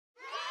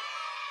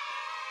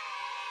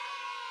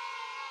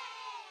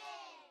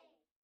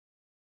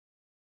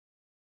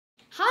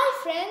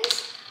Hi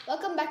friends,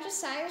 welcome back to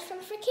Science Fun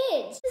for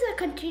Kids. This is a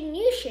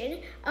continuation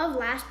of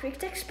last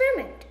week's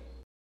experiment.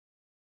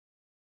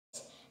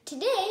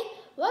 Today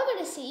we're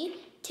going to see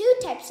two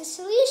types of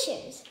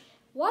solutions.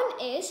 One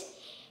is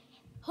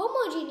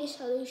homogeneous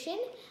solution,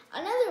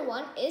 another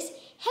one is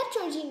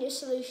heterogeneous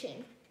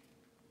solution.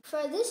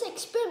 For this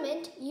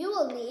experiment you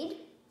will need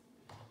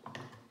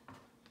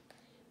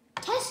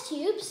test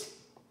tubes.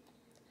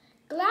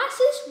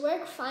 Glasses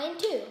work fine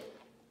too.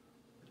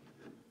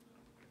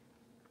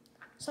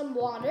 Some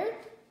water,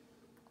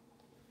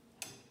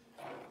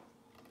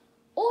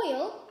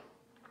 oil,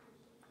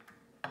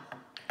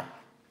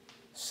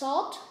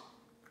 salt,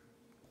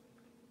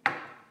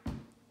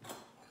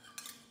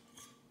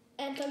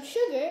 and some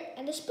sugar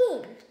and a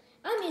spoon.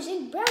 I'm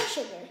using brown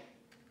sugar.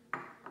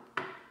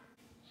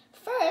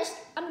 First,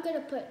 I'm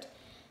going to put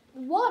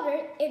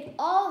water in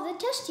all of the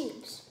test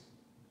tubes.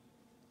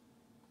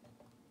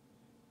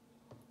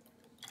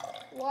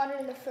 Water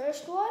in the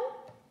first one,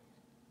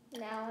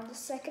 now in the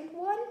second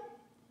one.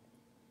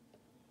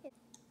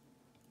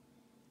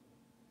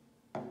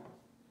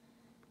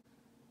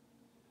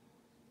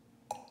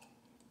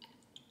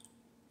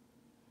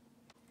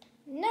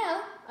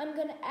 Now I'm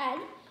going to add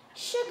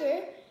sugar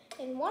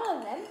in one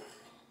of them.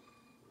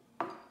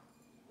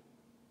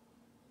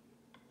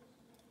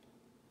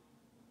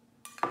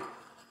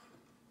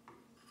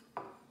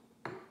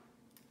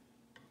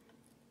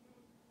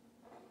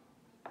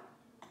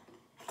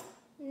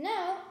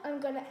 Now I'm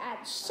going to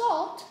add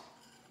salt.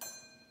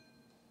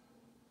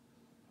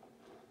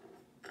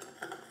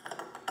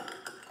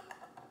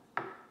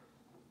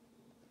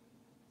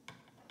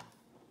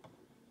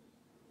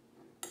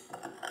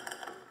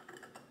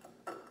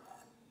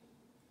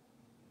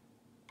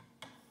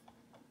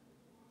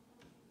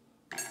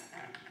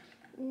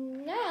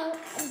 Now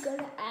I'm going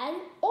to add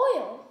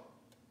oil.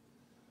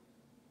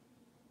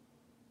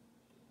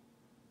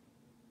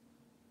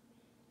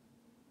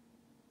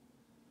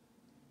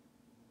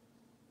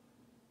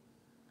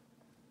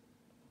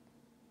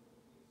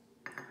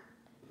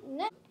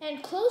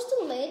 And close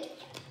the lid.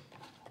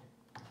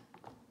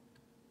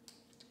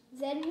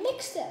 Then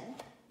mix them.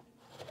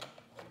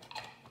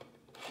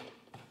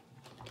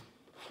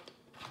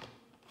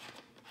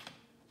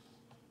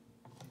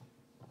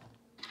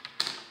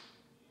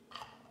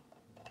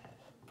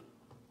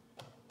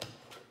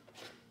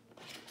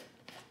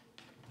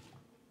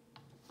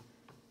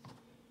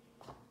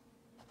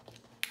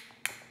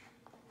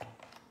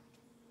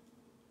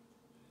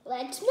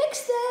 Let's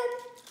mix them.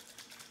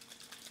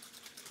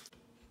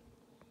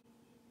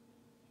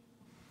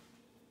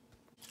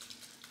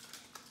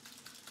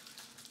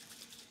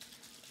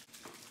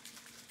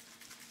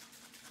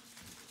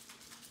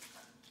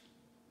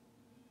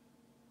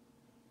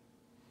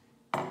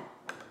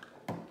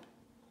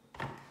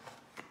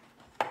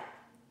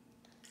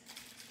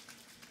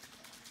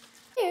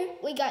 Here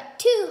we got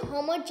two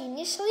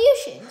homogeneous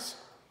solutions.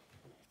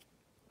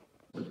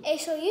 A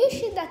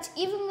solution that's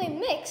evenly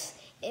mixed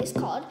is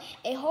called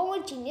a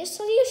homogeneous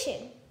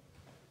solution.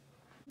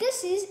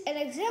 This is an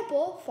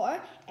example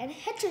for an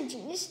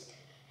heterogeneous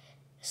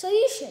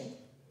solution.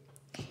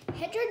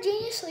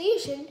 Heterogeneous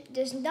solution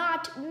does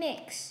not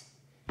mix.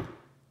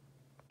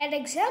 An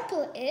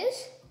example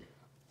is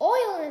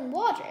oil in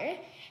water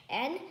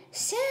and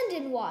sand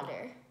in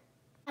water.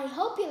 I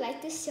hope you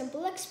like this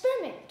simple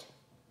experiment.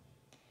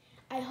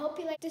 I hope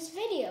you like this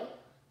video.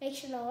 Make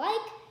sure to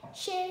like,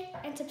 share,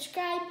 and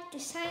subscribe to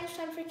Science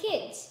Fun for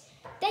Kids.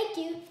 Thank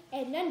you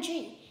and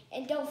nandri.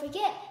 And don't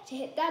forget to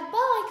hit that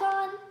bell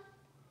icon.